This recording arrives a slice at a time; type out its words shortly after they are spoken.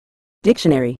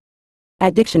Dictionary.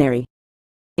 At dictionary.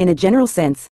 In a general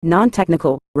sense,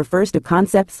 non-technical refers to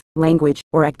concepts, language,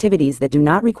 or activities that do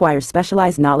not require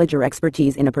specialized knowledge or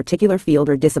expertise in a particular field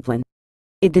or discipline.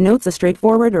 It denotes a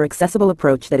straightforward or accessible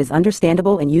approach that is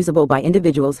understandable and usable by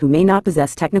individuals who may not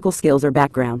possess technical skills or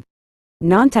background.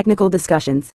 Non-technical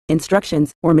discussions,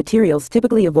 instructions, or materials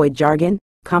typically avoid jargon,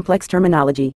 complex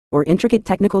terminology, or intricate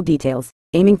technical details,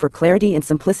 aiming for clarity and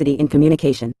simplicity in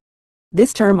communication.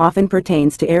 This term often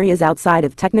pertains to areas outside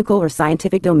of technical or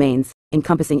scientific domains,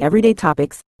 encompassing everyday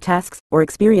topics, tasks, or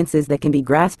experiences that can be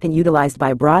grasped and utilized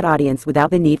by a broad audience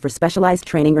without the need for specialized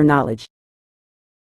training or knowledge.